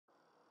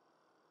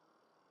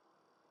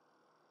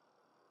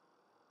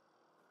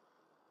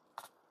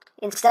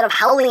Instead of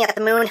howling at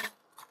the moon,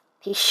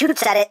 he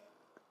shoots at it.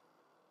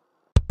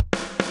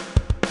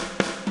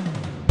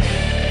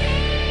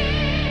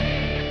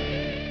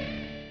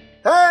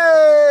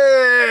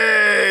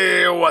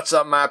 Hey! What's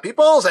up, my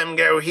peoples?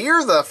 EmGo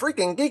here, the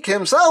freaking geek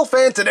himself,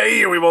 and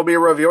today we will be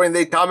reviewing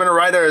the Kamen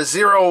Rider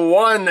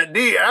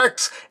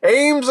 01DX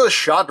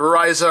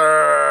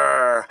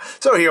a.i.m.s.shotriser.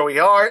 So here we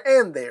are,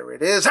 and there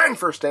it is. And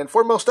first and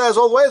foremost, as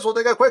always, we'll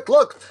take a quick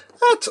look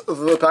at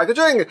the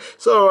packaging.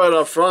 So right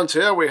up front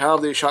here, we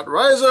have the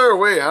Shotriser,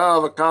 we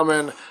have a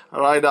Kamen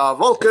Rider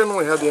Vulcan,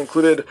 we have the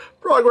included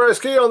progress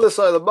key on this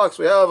side of the box,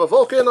 we have a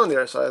Vulcan, on the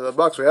other side of the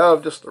box we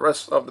have just the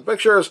rest of the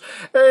pictures,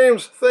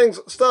 a.i.m.s, things,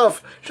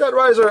 stuff,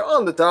 Shotriser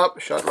on the top,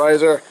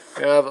 Shotriser,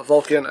 we have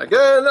Vulcan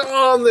again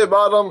on the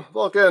bottom,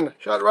 Vulcan,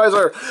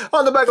 Shotriser.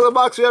 On the back of the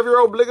box you have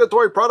your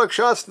obligatory product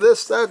shots,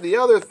 this, that, the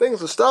other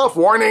things and stuff.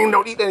 Warning,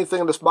 don't eat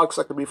anything in this box,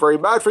 that could be very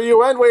bad for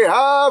you. And we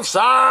have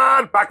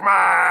Sad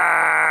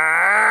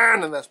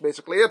Pac-Man! And that's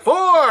basically it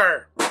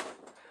for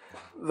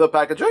the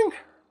packaging.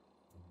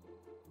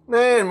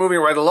 And moving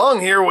right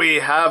along here, we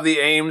have the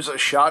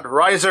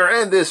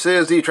a.i.m.s.shotriser, and this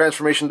is the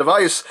transformation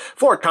device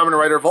for Kamen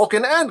Rider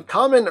Vulcan and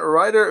Kamen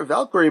Rider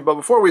Valkyrie. But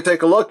before we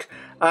take a look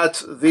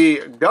at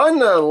the gun,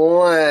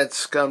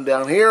 let's come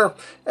down here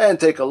and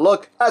take a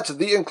look at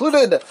the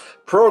included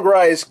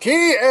progress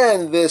key,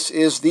 and this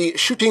is the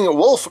Shooting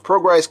Wolf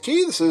progress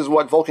key. This is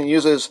what Vulcan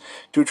uses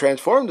to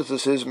transform. This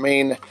is his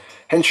main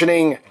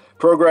henching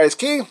progress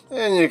key,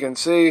 and you can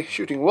see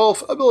Shooting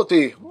Wolf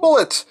ability,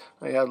 bullet.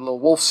 I have a little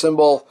wolf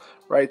symbol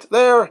right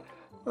there,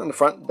 on the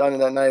front done in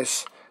that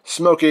nice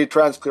smoky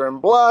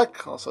transparent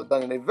black, also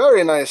done in a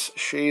very nice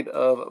shade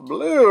of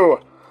blue.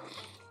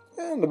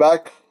 And the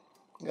back,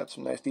 you got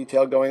some nice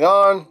detail going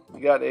on.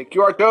 You got a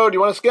QR code, you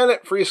want to scan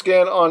it, free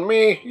scan on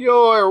me,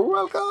 you're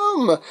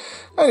welcome.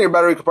 And your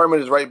battery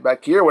compartment is right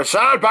back here with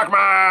Sad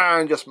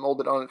Pac-Man, just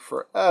molded on it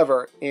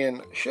forever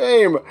in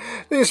shame.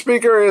 The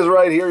speaker is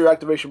right here, your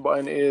activation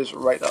button is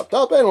right up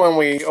top, and when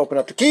we open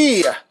up the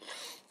key,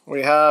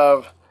 we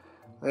have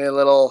a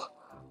little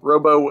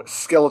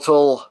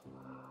robo-skeletal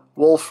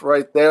wolf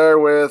right there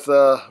with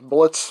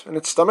bullets in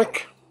its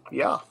stomach.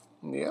 Yeah.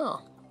 And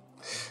you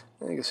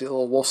can see a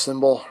little wolf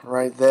symbol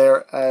right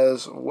there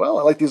as well.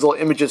 I like these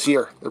little images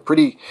here. They're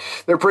pretty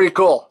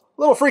cool.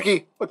 A little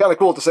freaky, but kind of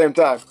cool at the same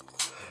time.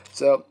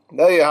 So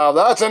there you have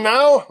that. And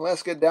now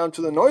let's get down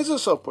to the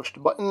noises. So push the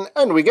button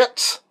and we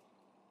get,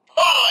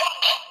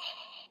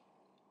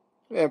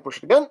 and push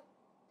it again.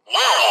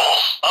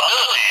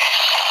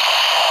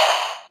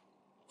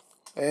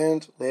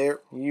 And there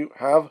you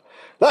have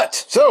that.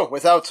 So,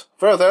 without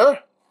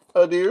further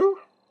ado,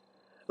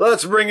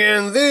 let's bring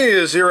in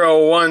the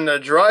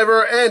 01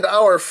 driver and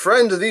our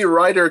friend the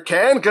rider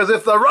can, because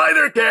if the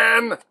rider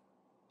can,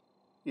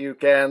 you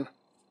can.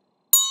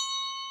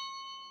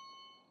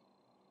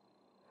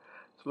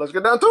 So let's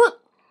get down to it.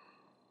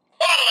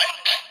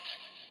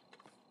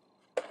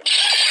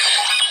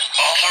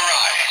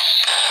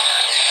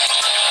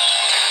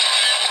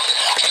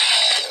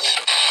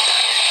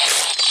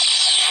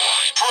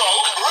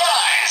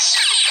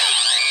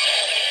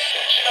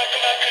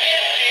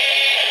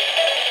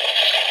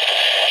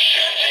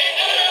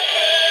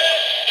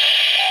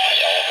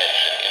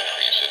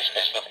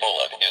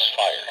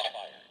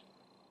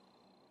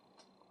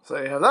 So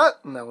you have that,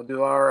 and now we'll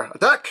do our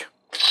attack.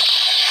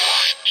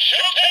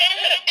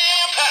 Shooting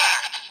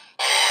impact!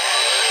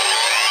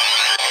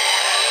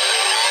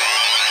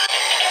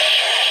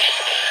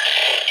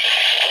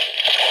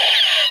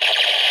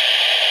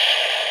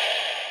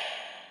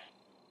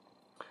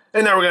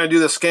 And now we're going to do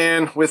the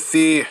scan with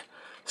the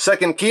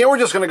second key, and we're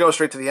just going to go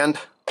straight to the end.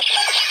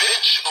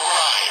 Bitch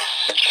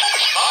rise.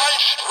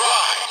 Ice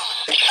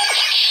rise.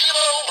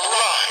 Kilo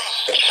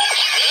rise. Mega rise.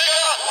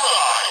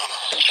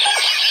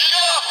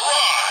 Giga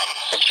rise.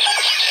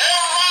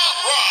 Terra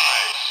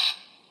rise.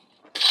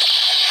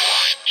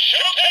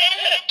 Shooting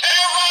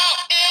Terra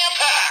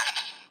impact.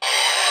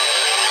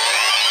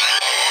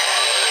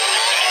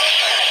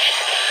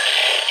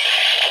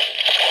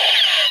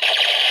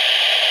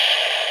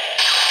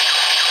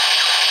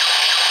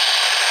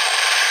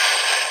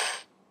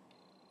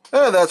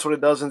 And that's what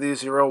it does in the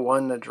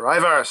 01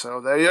 driver, so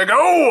there you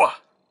go!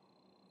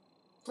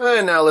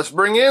 And now let's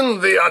bring in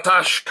the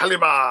Atash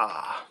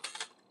Kaliba.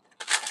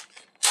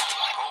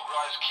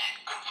 Progress key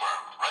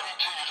confirmed. Ready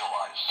to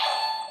utilize.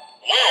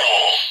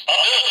 Werewolf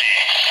ability.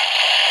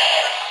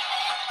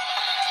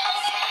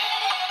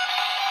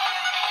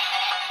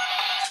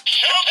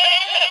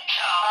 Shooting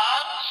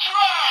Kamen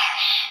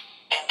Trash.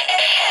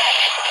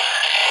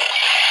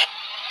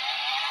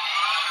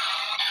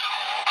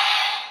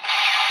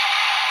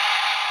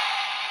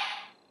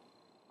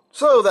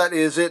 So that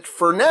is it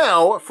for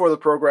now for the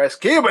progress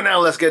key, but now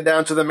let's get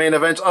down to the main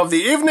event of the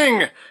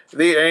evening,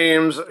 the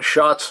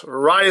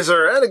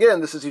a.i.m.s.shotriser. And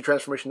again, this is the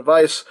transformation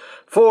device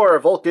for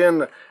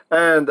Vulcan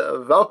and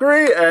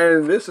Valkyrie,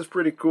 and this is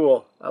pretty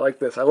cool. I like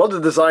this. I love the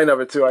design of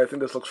it too. I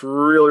think this looks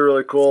really,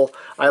 really cool.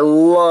 I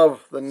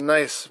love the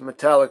nice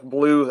metallic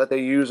blue that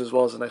they use, as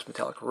well as the nice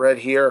metallic red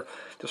here.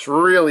 Just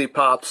really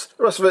pops.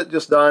 The rest of it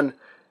just done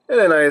in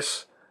a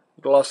nice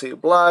glossy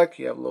black.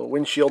 You have a little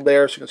windshield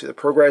there so you can see the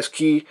progress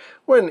key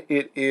when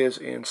it is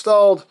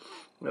installed.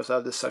 You also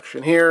have this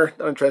section here,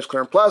 done in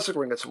transparent plastic.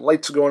 We're going to get some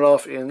lights going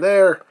off in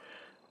there.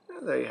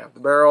 And there you have the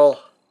barrel.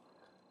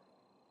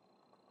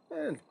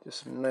 And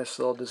just some nice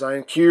little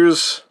design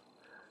cues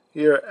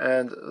here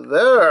and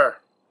there.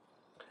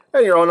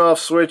 And your on-off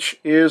switch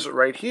is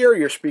right here.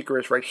 Your speaker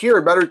is right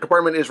here. Battery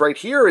compartment is right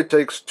here. It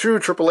takes 2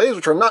 AAAs,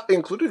 which are not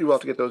included. You will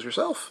have to get those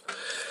yourself.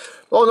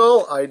 All in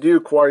all, I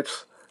do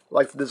quite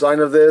like the design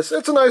of this.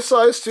 It's a nice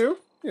size too,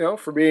 you know,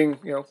 for being,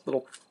 you know,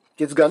 little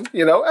kid's gun.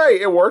 You know,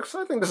 hey, it works.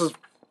 I think this is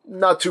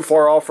not too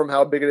far off from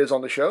how big it is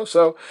on the show,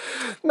 so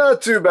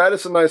not too bad.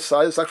 It's a nice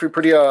size. It's actually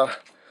pretty,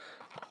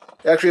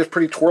 actually it's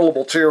pretty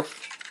twirlable too.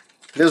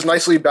 It is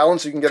nicely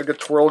balanced. You can get a good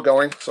twirl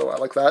going, so I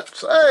like that.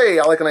 So, hey,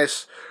 I like a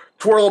nice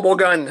twirlable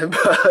gun,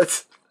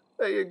 but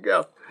there you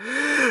go.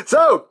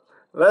 So,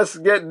 let's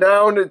get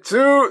down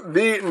to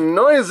the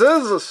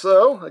noises.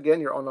 So,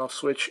 again, your on-off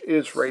switch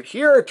is right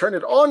here. Turn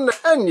it on,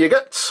 and you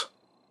get Shotriser.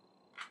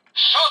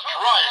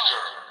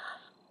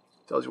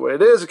 Tells you what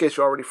it is, in case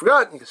you already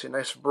forgot. You can see a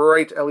nice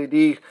bright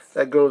LED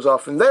that goes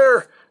off in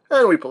there.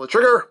 And we pull the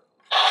trigger.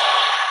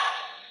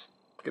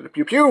 Get a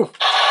pew-pew.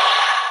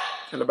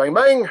 And a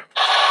bang-bang.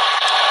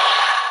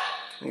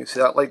 You can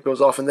see that light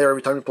goes off in there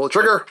every time you pull the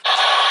trigger.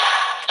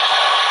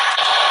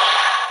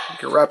 You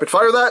can rapid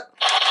fire that.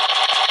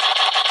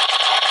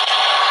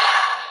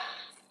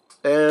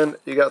 And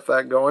you got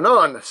that going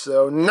on.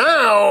 So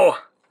now,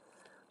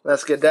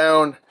 let's get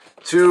down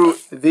to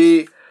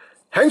the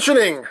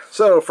tensioning.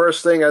 So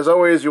first thing, as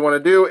always, you want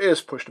to do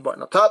is push the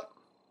button up top.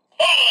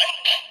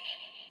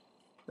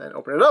 Then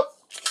open it up.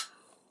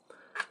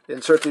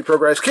 Insert the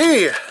progress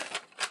key.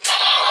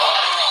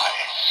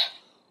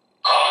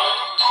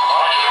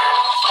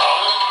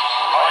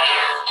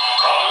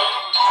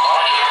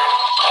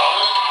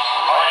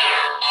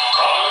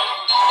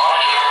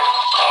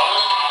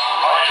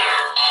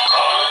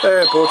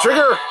 And pull the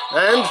trigger,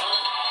 and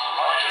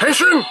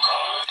tension!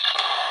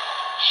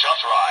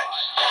 Shotrise.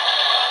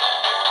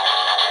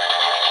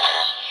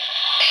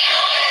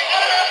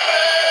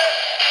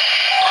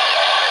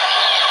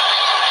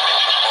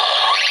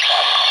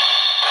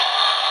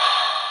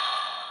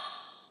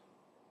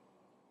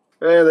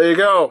 And there you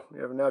go.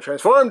 You have now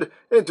transformed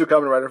into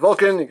Kamen Rider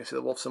Vulcan. You can see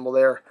the wolf symbol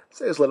there.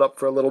 Stays lit up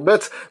for a little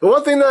bit. The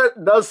one thing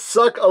that does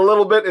suck a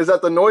little bit is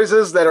that the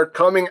noises that are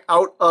coming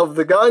out of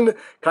the gun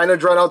kind of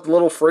drown out the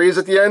little phrase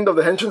at the end of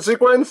the henshin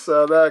sequence.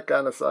 So that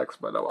kind of sucks,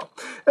 but oh well.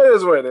 It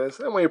is what it is.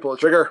 And when you pull the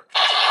trigger,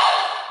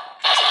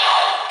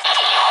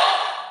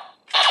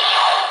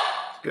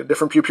 get a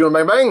different pew pew and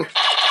bang bang.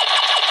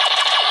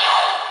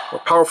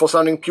 More powerful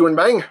sounding pew and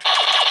bang.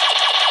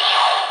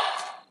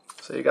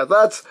 So you got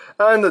that,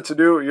 and to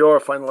do your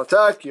final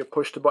attack, you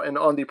push the button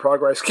on the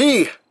progress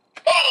key.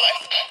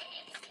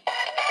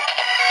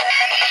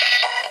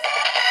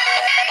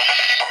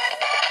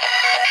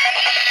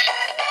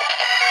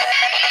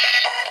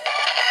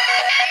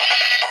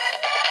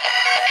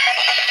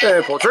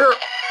 And pull the trigger.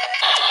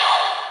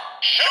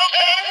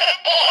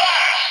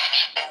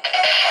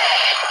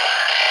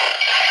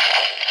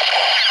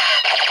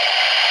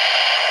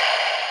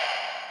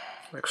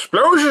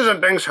 Explosions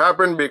and things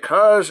happen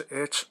because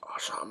it's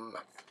awesome.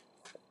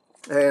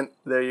 And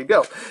there you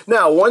go.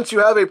 Now, once you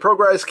have a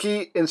progress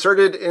key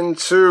inserted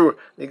into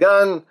the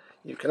gun,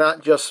 you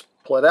cannot just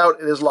pull it out.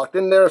 It is locked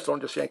in there, so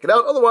don't just yank it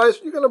out. Otherwise,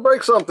 you're going to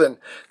break something.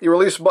 The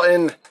release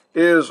button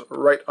is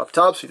right up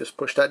top, so you just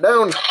push that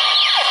down.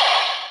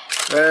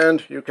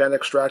 And you can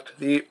extract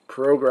the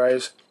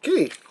progress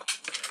key.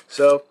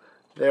 So,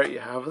 there you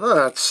have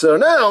that. So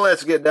now,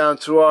 let's get down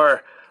to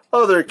our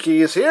other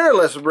keys here.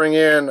 Let's bring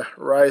in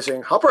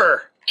Rising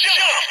Hopper.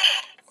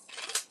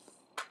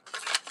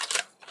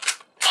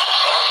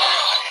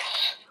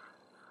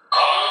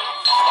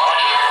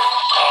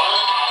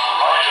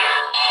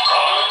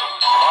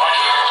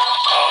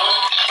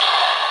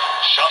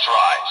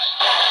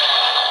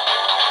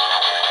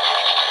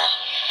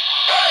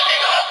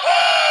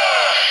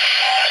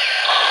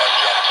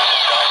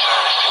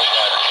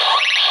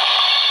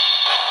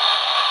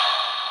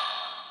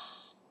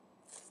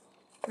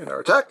 In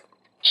our attack.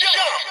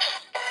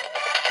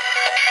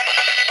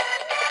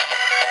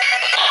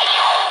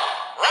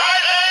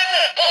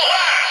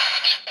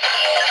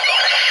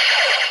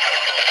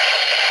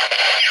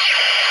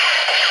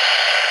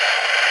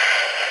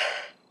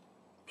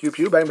 Pew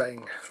pew bang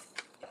bang.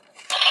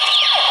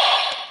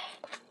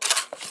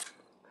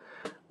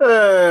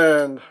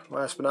 And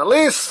last but not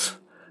least,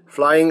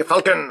 Flying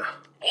Falcon.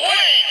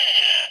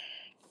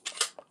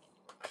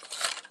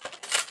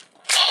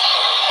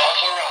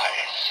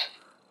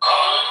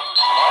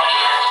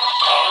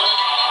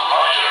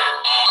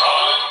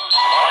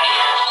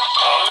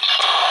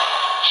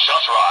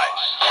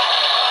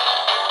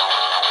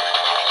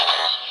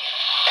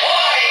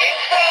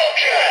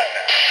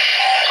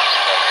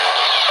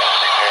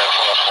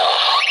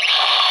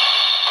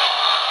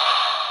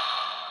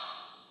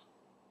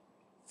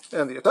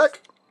 And the attack.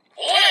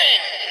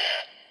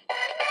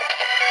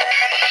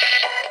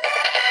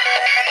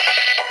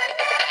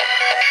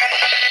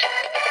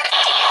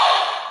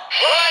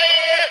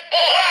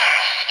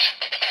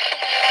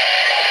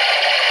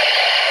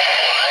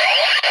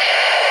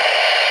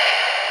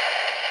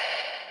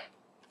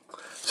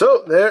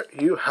 So there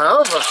you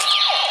have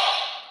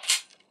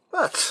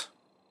that.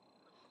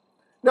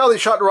 Now the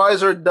shot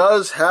riser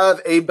does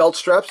have a belt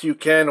strap, so you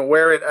can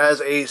wear it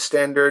as a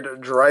standard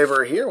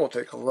driver here. We'll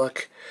take a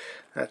look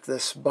at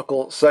this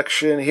buckle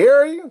section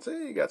here. You can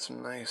see you got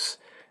some nice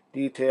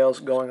details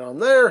going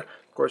on there.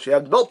 Of course, you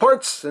have the belt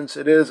parts since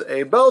it is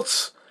a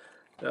belt.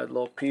 Got a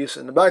little piece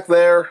in the back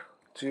there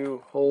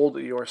to hold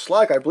your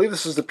slack. I believe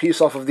this is the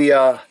piece off of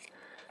the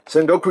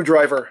Sengoku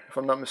driver, if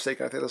I'm not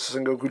mistaken. I think this is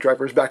Sengoku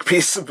driver's back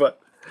piece, but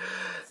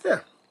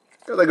yeah.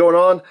 Got that going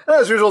on. And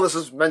as usual, this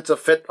is meant to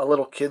fit a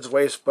little kid's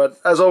waist, but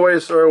as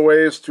always, there are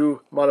ways to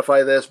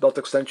modify this, belt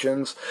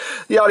extensions,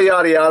 yada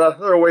yada yada.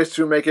 There are ways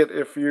to make it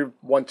if you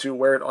want to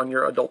wear it on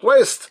your adult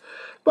waist.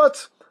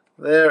 But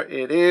there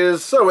it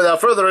is. So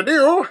without further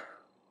ado,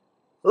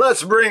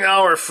 let's bring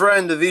our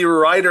friend the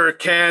Rider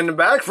Can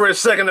back for his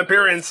second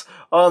appearance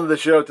on the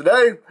show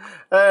today.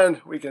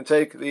 And we can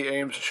take the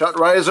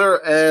a.i.m.s.shotriser,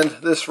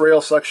 and this rail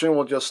section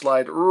will just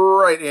slide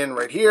right in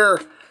right here,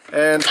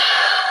 and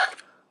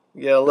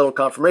you get a little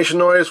confirmation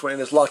noise when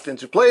it is locked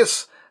into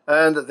place,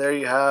 and there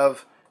you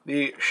have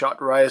the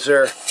shot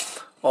riser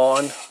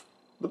on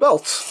the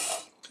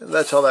belt. And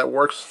that's how that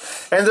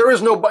works. And there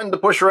is no button to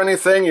push or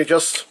anything. You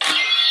just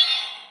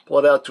pull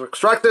it out to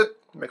extract it.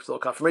 Makes a little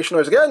confirmation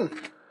noise again.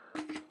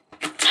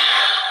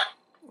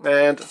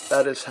 And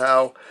that is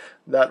how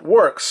that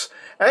works.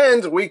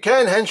 And we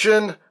can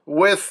henshin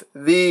with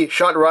the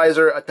shot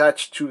riser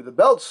attached to the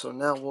belt. So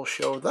now we'll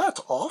show that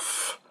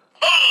off.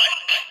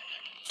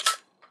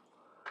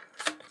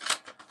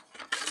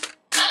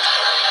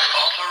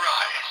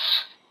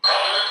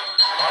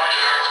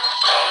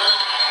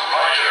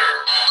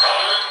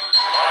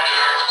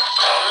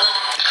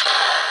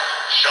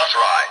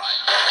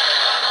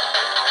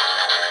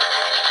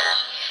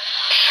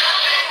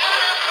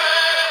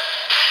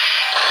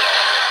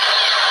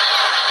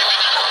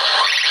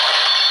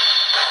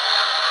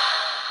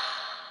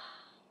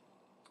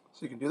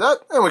 So you can do that,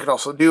 and we can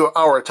also do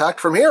our attack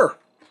from here.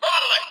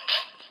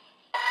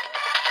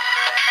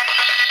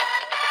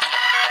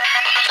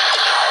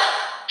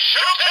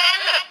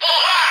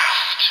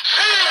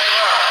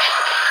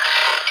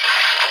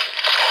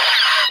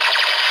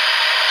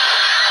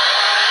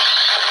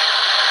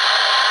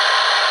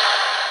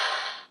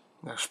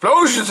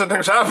 Explosions and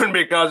things happen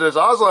because it's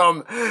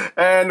awesome,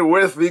 and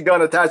with the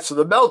gun attached to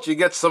the belt you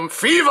get some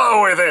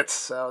fever with it,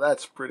 so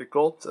that's pretty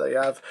cool. So there you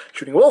have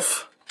Shooting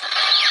Wolf.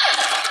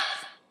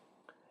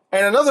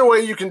 And another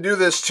way you can do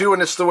this too,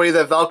 and it's the way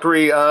that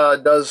Valkyrie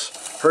does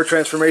her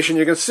transformation.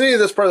 You can see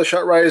this part of the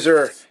shot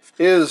riser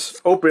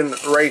is open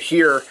right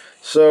here,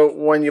 so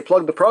when you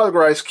plug the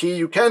progress key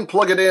you can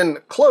plug it in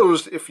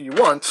closed if you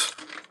want.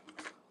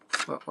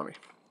 Well, let me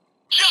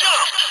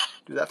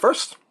do that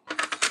first.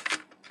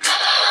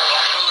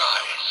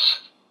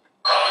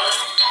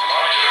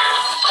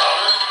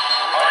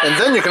 And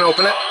then you can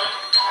open it.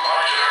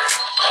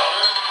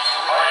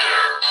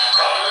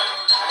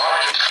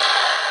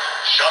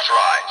 Shot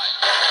rise.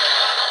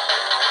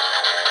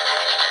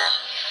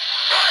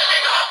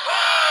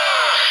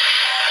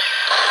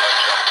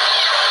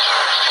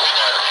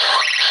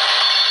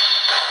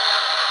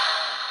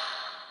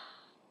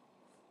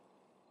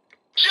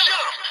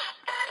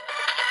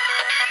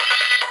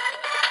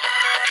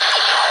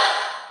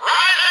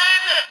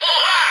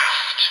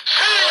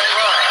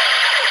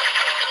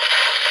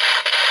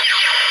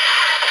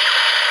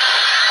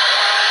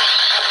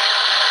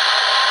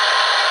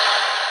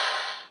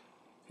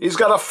 He's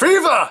got a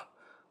fever!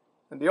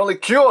 And the only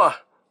cure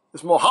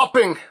is more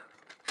hopping.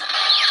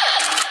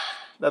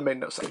 That made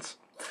no sense.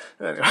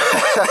 Anyway.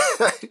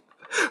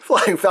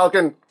 Flying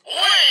Falcon.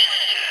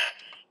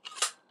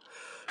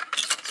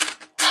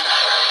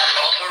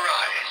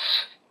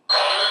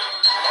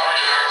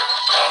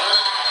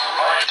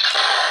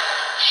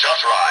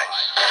 Shot rise.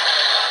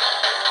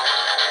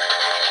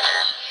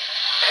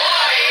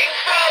 Flying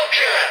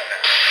Falcon.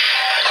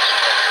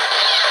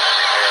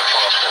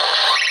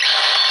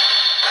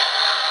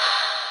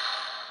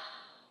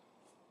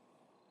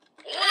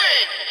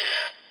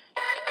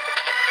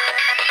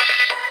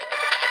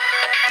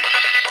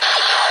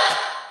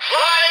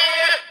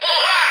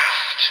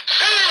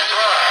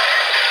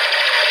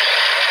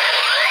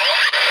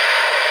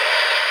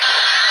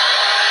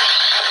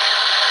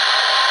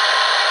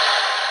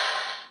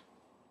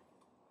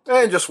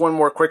 And just one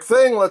more quick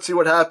thing. Let's see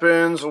what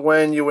happens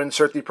when you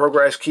insert the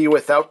progress key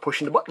without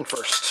pushing the button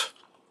first.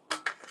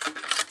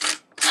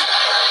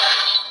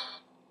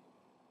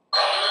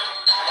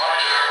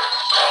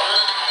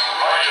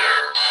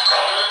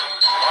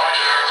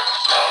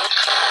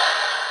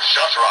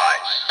 Shot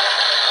rise.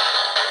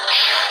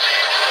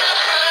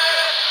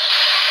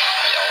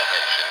 The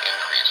elevation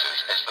increases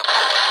as the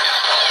bullet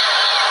is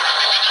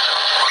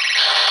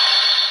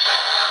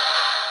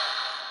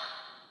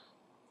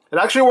It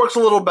actually works a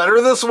little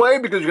better this way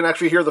because you can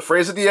actually hear the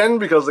phrase at the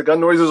end because the gun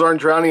noises aren't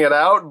drowning it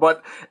out,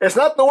 but it's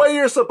not the way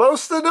you're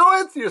supposed to do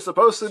it. You're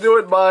supposed to do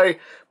it by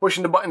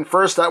pushing the button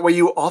first, that way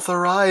you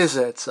authorize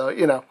it. So,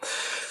 you know,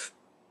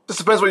 just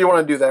depends what you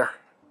want to do there.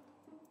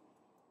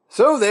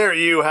 So there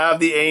you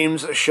have the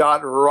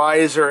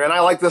a.i.m.s.shotriser, and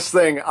I like this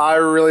thing. I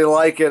really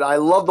like it. I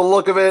love the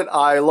look of it.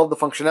 I love the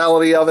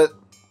functionality of it.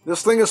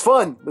 This thing is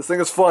fun. This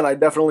thing is fun. I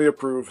definitely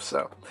approve.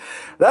 So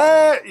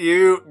there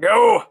you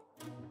go.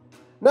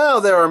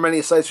 Now, there are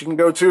many sites you can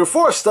go to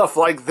for stuff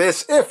like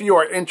this if you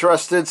are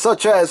interested,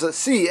 such as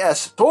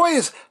CS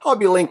Toys,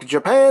 Hobby Link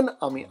Japan,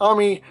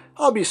 Ami,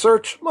 Hobby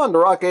Search,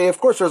 Mandarake. Of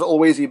course, there's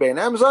always eBay and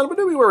Amazon, but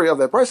do be wary of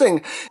their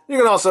pricing. You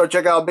can also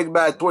check out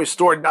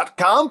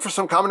BigBadToyStore.com for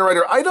some Kamen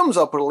Rider items.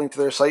 I'll put a link to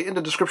their site in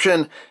the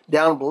description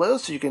down below,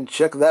 so you can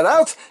check that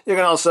out. You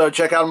can also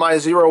check out my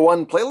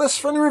 01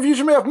 playlist for any reviews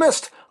you may have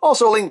missed.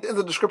 Also linked in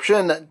the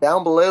description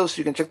down below, so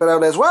you can check that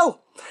out as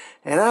well.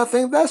 And I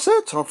think that's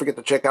it. Don't forget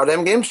to check out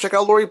EmGo's, check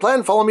out Lori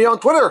Plan, follow me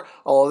on Twitter,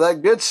 all of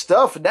that good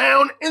stuff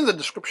down in the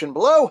description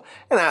below.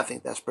 And I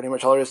think that's pretty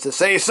much all there is to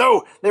say.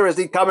 So, there is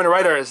the Kamen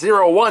Rider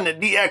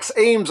 01DX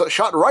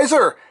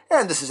a.i.m.s.shotriser.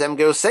 And this is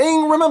EmGo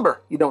saying,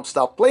 remember, you don't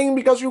stop playing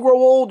because you grow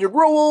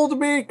old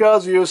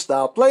because you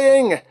stop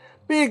playing.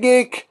 Be a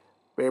geek,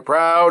 be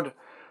proud,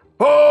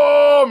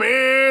 palm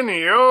in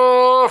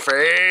your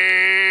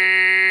face.